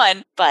pick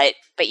one. But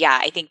yeah,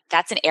 I think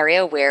that's an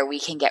area where we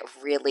can get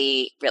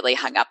really, really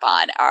hung up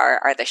on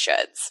are the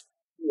shoulds.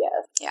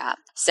 Yes. Yeah.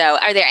 So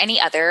are there any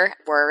other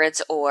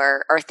words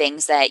or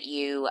things that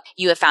you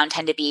have found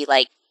tend to be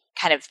like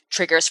kind of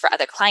triggers for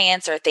other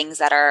clients or things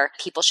that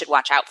people should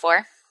watch out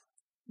for?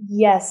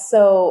 Yes.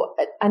 So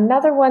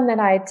another one that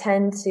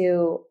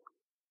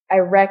I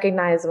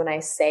recognize when I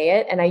say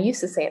it, and I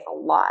used to say it a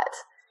lot.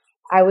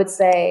 I would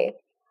say,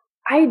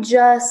 I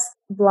just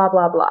blah,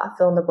 blah, blah,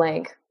 fill in the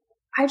blank.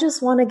 I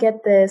just want to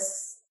get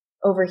this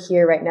over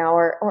here right now,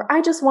 or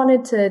I just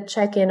wanted to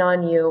check in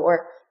on you,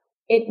 or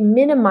it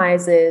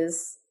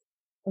minimizes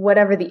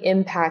whatever the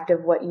impact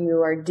of what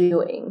you are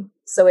doing.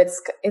 So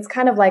it's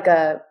kind of like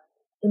it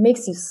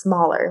makes you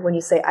smaller when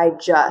you say I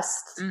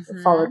just,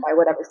 followed by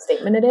whatever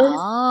statement it is.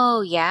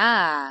 Oh,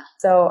 yeah.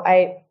 So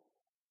I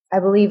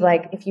believe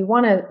like if you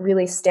want to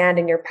really stand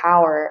in your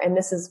power, and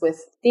this is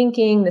with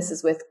thinking, this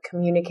is with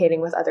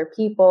communicating with other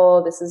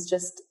people, this is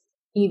just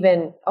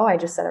even, I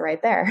just said it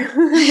right there.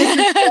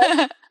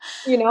 I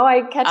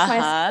catch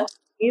myself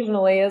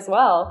occasionally as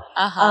well.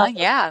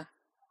 Yeah.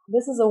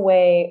 This is a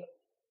way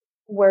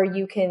where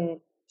you can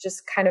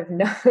just kind of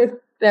know,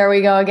 there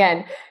we go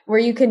again, where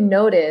you can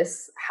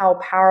notice how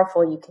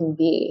powerful you can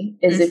be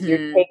is if you're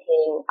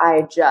taking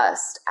I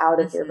just out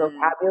of your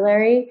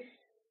vocabulary.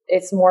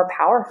 It's more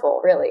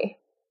powerful, really.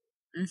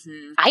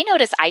 I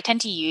notice I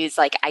tend to use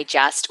like I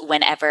just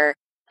whenever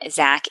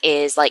Zach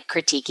is like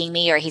critiquing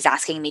me or he's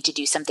asking me to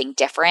do something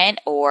different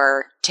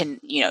or to,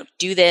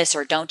 do this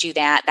or don't do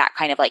that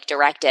kind of like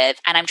directive.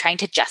 And I'm trying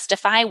to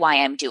justify why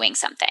I'm doing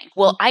something.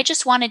 Well, I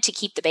just wanted to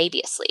keep the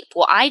baby asleep.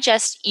 Well, I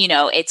just,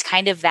 it's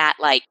kind of that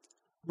like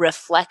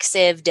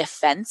reflexive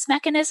defense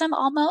mechanism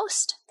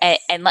almost.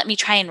 And let me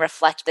try and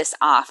reflect this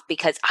off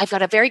because I've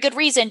got a very good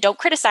reason. Don't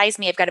criticize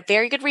me. I've got a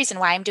very good reason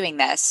why I'm doing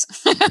this.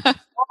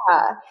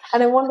 Yeah.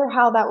 And I wonder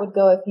how that would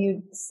go if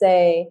you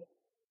say,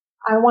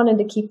 I wanted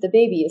to keep the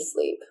baby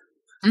asleep.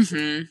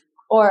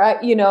 Or,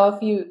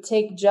 if you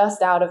take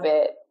just out of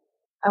it,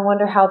 I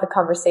wonder how the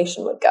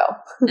conversation would go.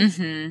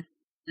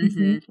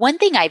 One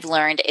thing I've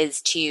learned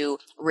is to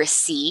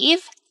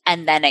receive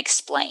and then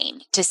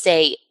explain, to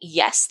say,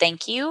 yes,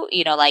 thank you.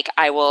 Like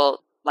I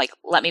will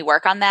let me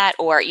work on that,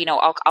 or,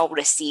 I'll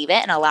receive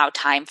it and allow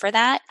time for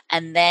that.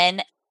 And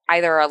then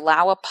either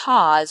allow a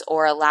pause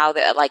or allow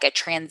a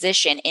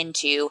transition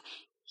into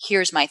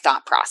here's my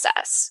thought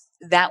process.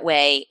 That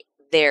way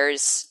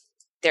there's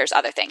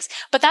other things,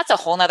 but that's a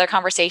whole nother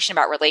conversation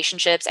about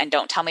relationships and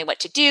don't tell me what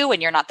to do and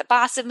you're not the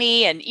boss of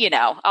me and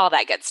all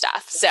that good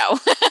stuff. So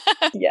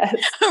yes.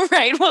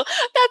 Right. Well,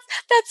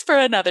 that's for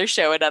another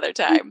show, another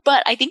time.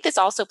 But I think this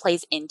also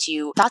plays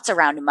into thoughts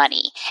around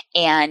money.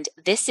 And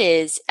this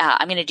is,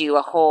 I'm going to do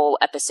a whole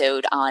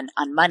episode on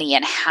money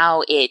and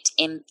how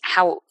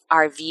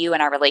our view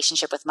and our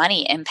relationship with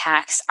money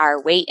impacts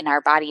our weight and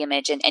our body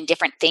image and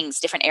different things,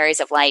 different areas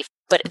of life.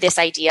 But this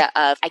idea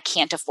of I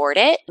can't afford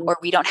it or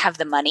we don't have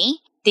the money,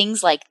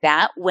 things like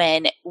that,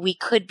 when we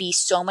could be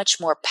so much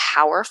more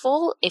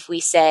powerful if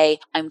we say,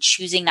 I'm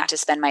choosing not to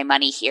spend my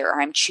money here,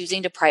 or I'm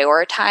choosing to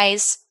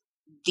prioritize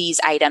these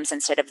items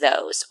instead of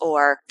those,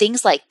 or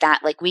things like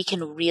that. Like we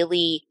can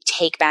really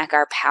take back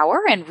our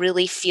power and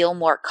really feel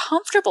more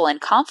comfortable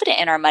and confident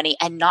in our money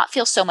and not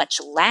feel so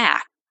much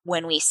lack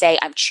when we say,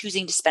 I'm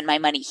choosing to spend my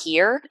money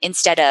here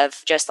instead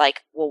of just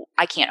like, well,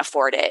 I can't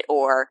afford it,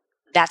 or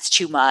that's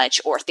too much,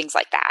 or things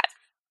like that.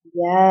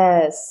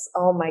 Yes.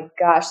 Oh my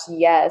gosh.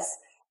 Yes.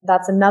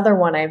 That's another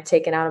one I've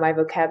taken out of my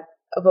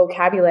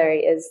vocabulary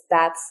is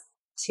that's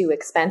too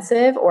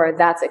expensive or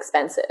that's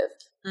expensive.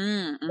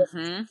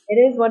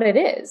 It is what it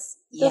is.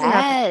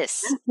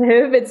 Yes.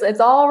 It's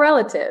all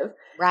relative.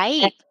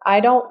 Right.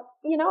 And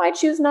I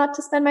choose not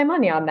to spend my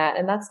money on that,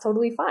 and that's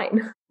totally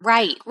fine.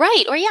 Right.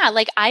 Or yeah,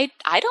 like I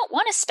don't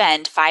want to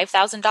spend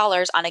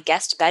 $5,000 on a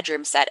guest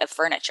bedroom set of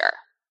furniture.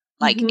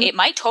 Like it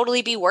might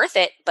totally be worth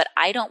it, but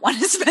I don't want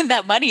to spend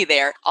that money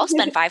there. I'll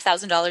spend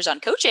 $5,000 on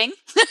coaching,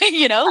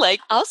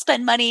 I'll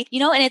spend money,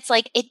 and it's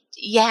like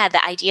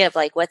the idea of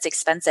like what's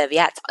expensive.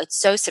 Yeah. It's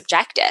so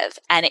subjective,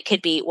 and it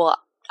could be, well,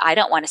 I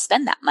don't want to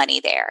spend that money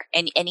there.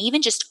 And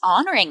even just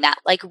honoring that,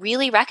 like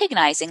really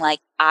recognizing like,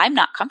 I'm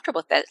not comfortable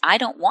with that. I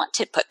don't want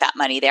to put that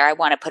money there. I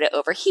want to put it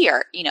over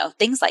here.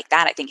 Things like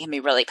that I think can be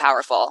really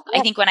powerful. Yeah.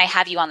 I think when I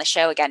have you on the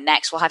show again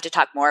next, we'll have to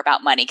talk more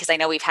about money because I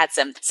know we've had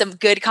some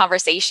good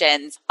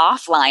conversations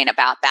offline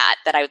about that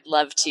I would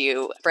love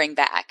to bring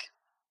back.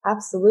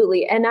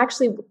 Absolutely. And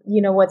actually,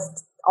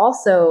 what's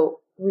also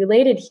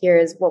related here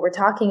is what we're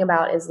talking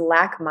about is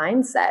lack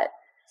mindset.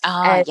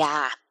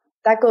 Yeah.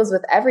 That goes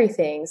with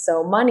everything.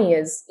 So money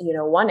is,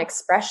 one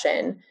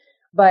expression,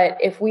 but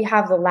if we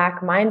have the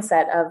lack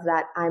mindset of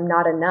that, I'm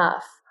not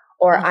enough,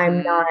 or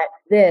I'm not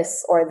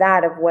this or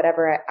that of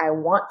whatever I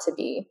want to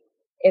be,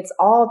 it's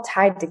all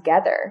tied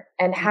together.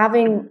 And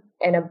having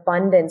an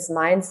abundance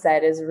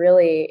mindset is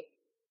really,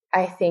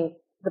 I think,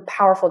 the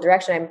powerful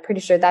direction. I'm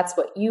pretty sure that's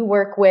what you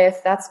work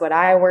with. That's what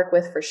I work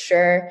with for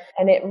sure.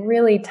 And it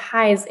really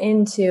ties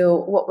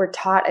into what we're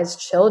taught as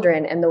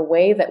children and the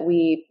way that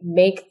we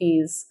make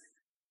these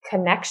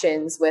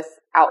connections with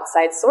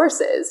outside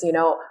sources.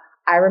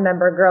 I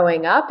remember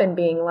growing up and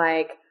being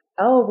like,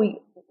 we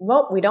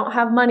don't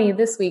have money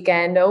this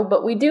weekend. Oh,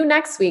 but we do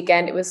next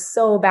weekend. It was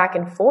so back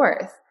and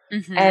forth.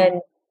 And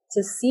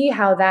to see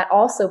how that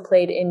also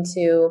played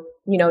into,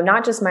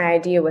 not just my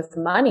idea with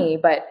money,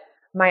 but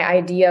my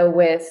idea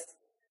with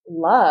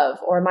love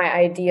or my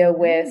idea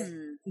with,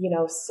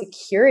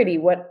 security,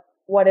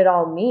 what it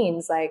all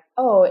means. Like,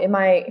 oh,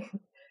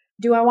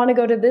 do I want to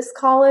go to this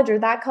college or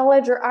that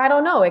college? Or I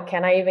don't know.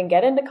 Can I even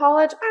get into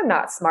college? I'm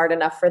not smart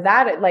enough for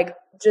that. Like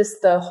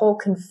just the whole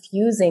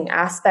confusing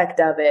aspect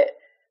of it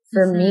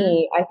for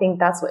me, I think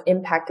that's what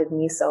impacted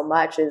me so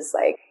much is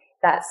like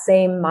that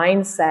same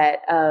mindset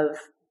of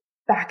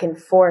back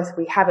and forth.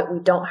 We have it, we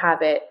don't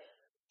have it,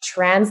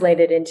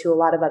 translated into a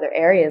lot of other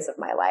areas of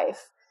my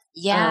life.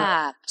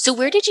 Yeah. So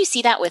where did you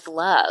see that with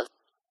love?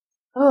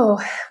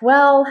 Oh,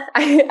 well,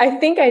 I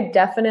think I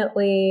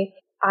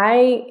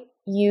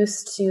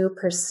used to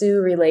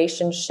pursue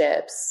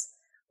relationships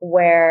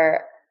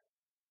where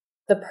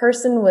the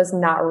person was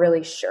not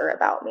really sure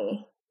about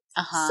me.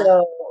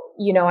 So,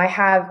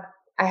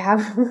 I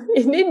have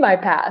in my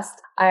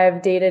past,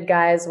 I've dated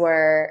guys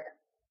where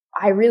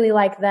I really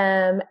like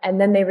them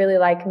and then they really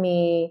like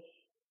me,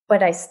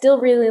 but I still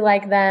really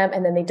like them.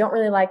 And then they don't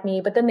really like me,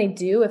 but then they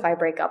do if I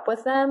break up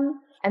with them.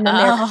 And then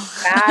they're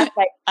back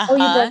like, oh, you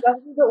broke up,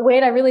 but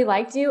wait, I really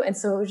liked you. And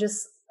so it was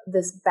just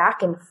this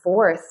back and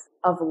forth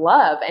of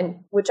love,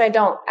 and which I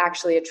don't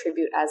actually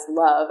attribute as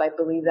love. I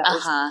believe that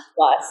was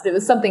lust. It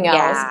was something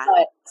else.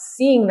 But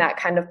seeing that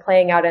kind of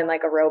playing out in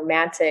like a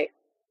romantic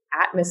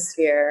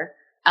atmosphere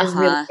is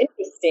really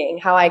interesting,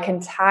 how I can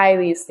tie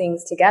these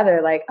things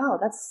together. Like, oh,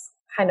 that's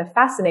kind of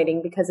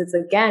fascinating because it's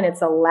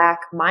a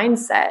lack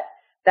mindset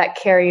that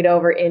carried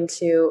over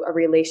into a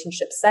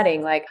relationship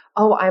setting. Like,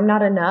 oh, I'm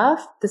not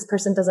enough. This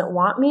person doesn't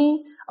want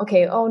me.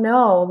 Okay. Oh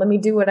no, let me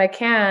do what I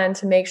can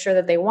to make sure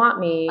that they want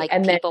me. Like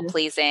and people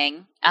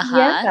pleasing.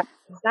 Yeah,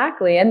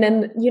 exactly. And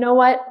then, you know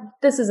what?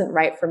 This isn't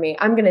right for me.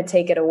 I'm going to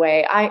take it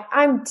away.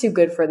 I'm too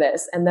good for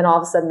this. And then all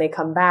of a sudden they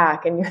come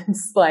back and you're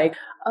just like,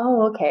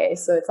 oh, okay.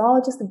 So it's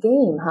all just a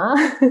game, huh?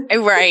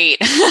 Right.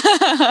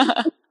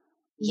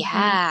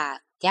 Yeah.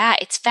 Yeah,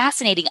 it's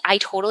fascinating. I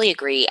totally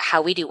agree.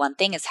 How we do one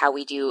thing is how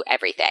we do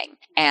everything.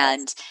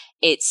 And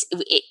it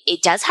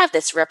does have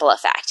this ripple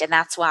effect. And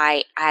that's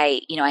why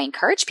I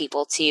encourage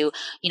people to,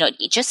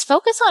 just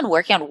focus on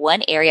working on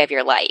one area of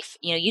your life.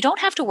 You don't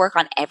have to work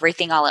on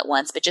everything all at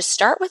once, but just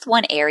start with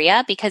one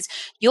area, because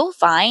you'll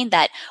find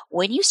that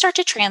when you start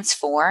to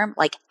transform,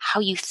 like how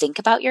you think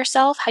about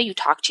yourself, how you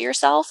talk to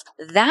yourself,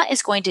 that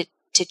is going to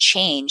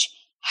change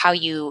how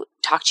you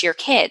talk to your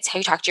kids, how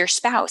you talk to your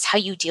spouse, how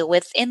you deal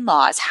with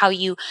in-laws, how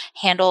you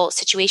handle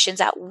situations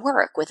at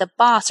work with a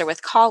boss or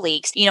with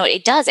colleagues.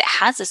 It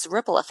has this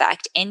ripple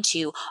effect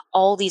into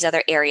all these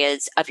other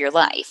areas of your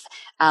life.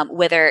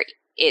 Whether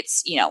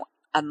it's,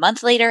 a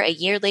month later, a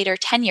year later,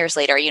 10 years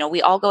later,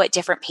 we all go at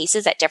different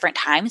paces at different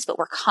times, but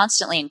we're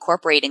constantly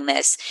incorporating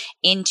this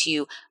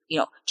into,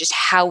 just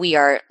how we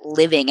are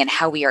living and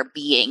how we are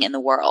being in the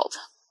world.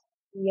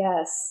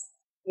 Yes.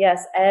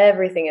 Yes.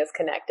 Everything is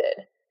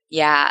connected.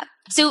 Yeah.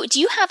 So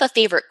do you have a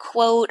favorite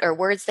quote or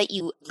words that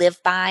you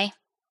live by?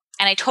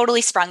 And I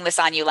totally sprung this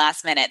on you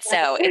last minute,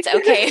 so it's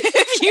okay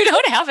if you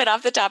don't have it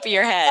off the top of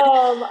your head.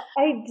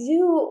 I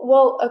do.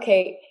 Well,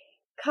 okay,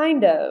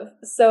 kind of.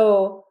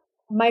 So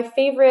my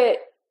favorite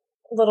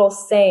little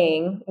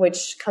saying,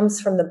 which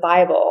comes from the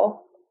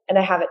Bible, and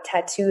I have it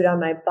tattooed on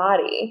my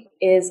body,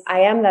 is I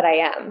am that I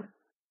am.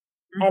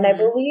 And I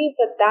believe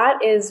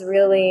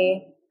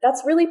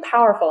that's really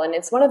powerful. And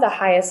it's one of the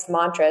highest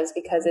mantras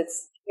because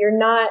you're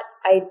not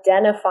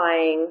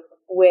identifying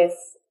with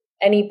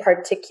any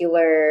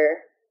particular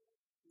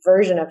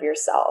version of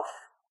yourself.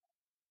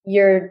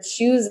 You're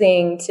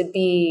choosing to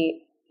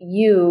be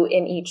you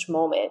in each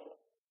moment.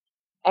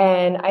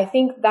 And I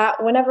think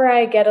that whenever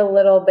I get a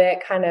little bit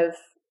kind of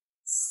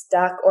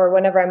stuck or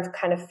whenever I'm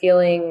kind of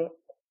feeling,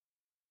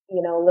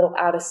 a little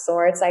out of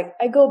sorts, I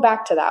go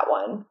back to that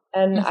one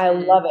and I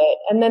love it.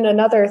 And then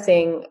another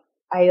thing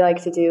I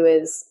like to do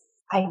is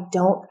I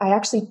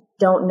actually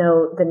don't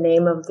know the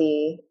name of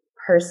the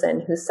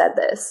person who said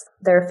this.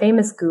 They're a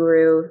famous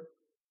guru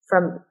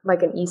from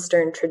like an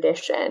Eastern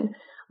tradition.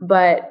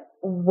 But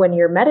when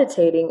you're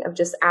meditating, of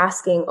just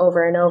asking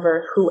over and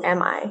over, who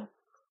am I?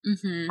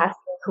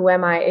 Asking, who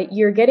am I?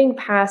 You're getting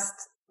past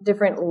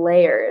different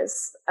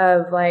layers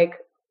of like,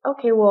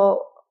 okay,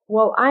 well,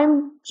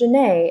 I'm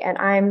Janae and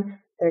I'm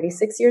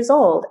 36 years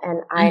old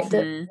and like,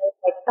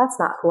 that's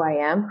not who I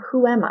am.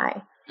 Who am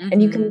I?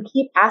 And you can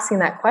keep asking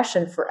that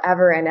question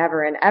forever and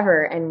ever and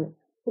ever. And,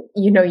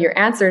 your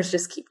answers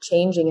just keep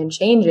changing and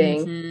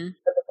changing,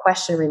 but the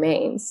question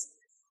remains.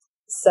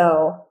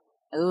 So.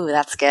 Ooh,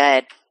 that's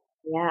good.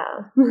 Yeah.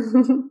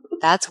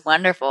 That's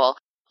wonderful.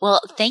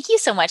 Well, thank you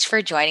so much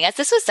for joining us.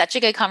 This was such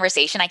a good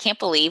conversation. I can't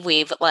believe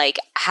we've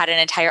had an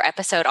entire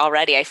episode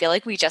already. I feel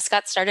like we just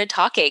got started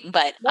talking,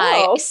 but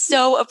I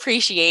so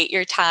appreciate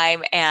your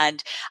time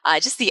and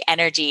just the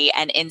energy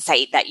and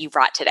insight that you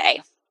brought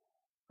today.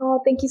 Oh,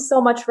 thank you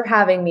so much for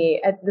having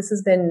me. This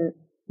has been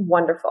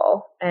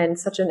wonderful and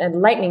such an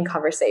enlightening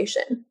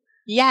conversation.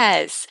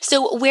 Yes.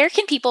 So where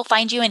can people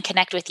find you and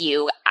connect with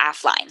you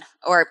offline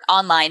or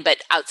online,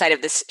 but outside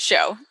of this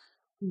show?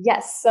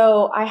 Yes.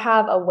 So I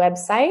have a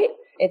website.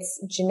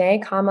 It's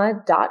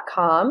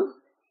janaekama.com.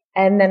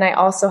 And then I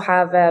also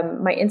have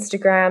my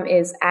Instagram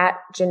is at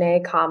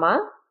Janae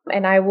Kama.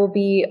 And I will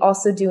be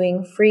also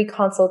doing free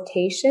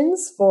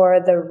consultations for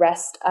the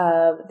rest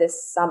of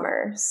this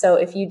summer. So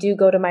if you do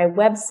go to my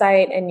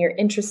website and you're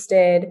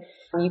interested,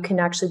 you can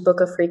actually book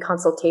a free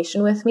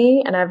consultation with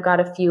me. And I've got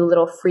a few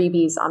little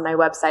freebies on my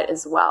website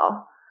as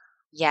well.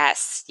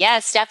 Yes,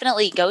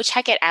 definitely. Go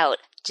check it out.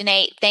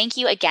 Janae, thank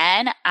you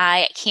again.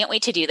 I can't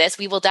wait to do this.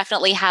 We will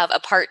definitely have a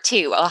part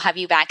 2. I'll have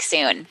you back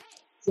soon.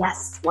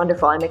 Yes,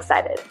 wonderful. I'm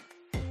excited.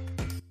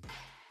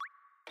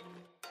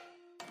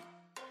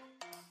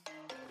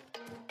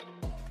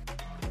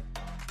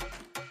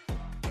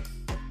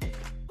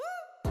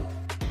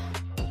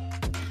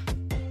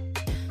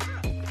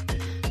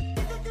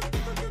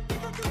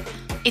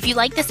 If you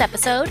like this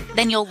episode,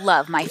 then you'll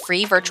love my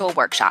free virtual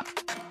workshop,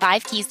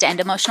 5 Keys to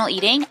End Emotional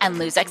Eating and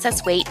Lose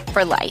Excess Weight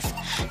for Life.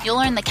 You'll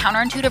learn the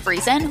counterintuitive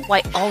reason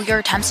why all your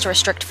attempts to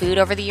restrict food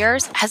over the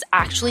years has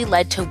actually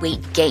led to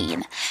weight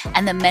gain,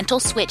 and the mental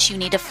switch you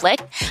need to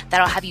flick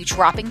that'll have you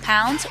dropping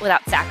pounds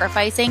without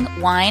sacrificing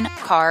wine,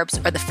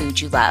 carbs, or the food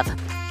you love.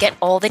 Get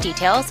all the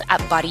details at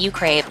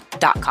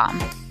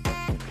bodyyoucrave.com.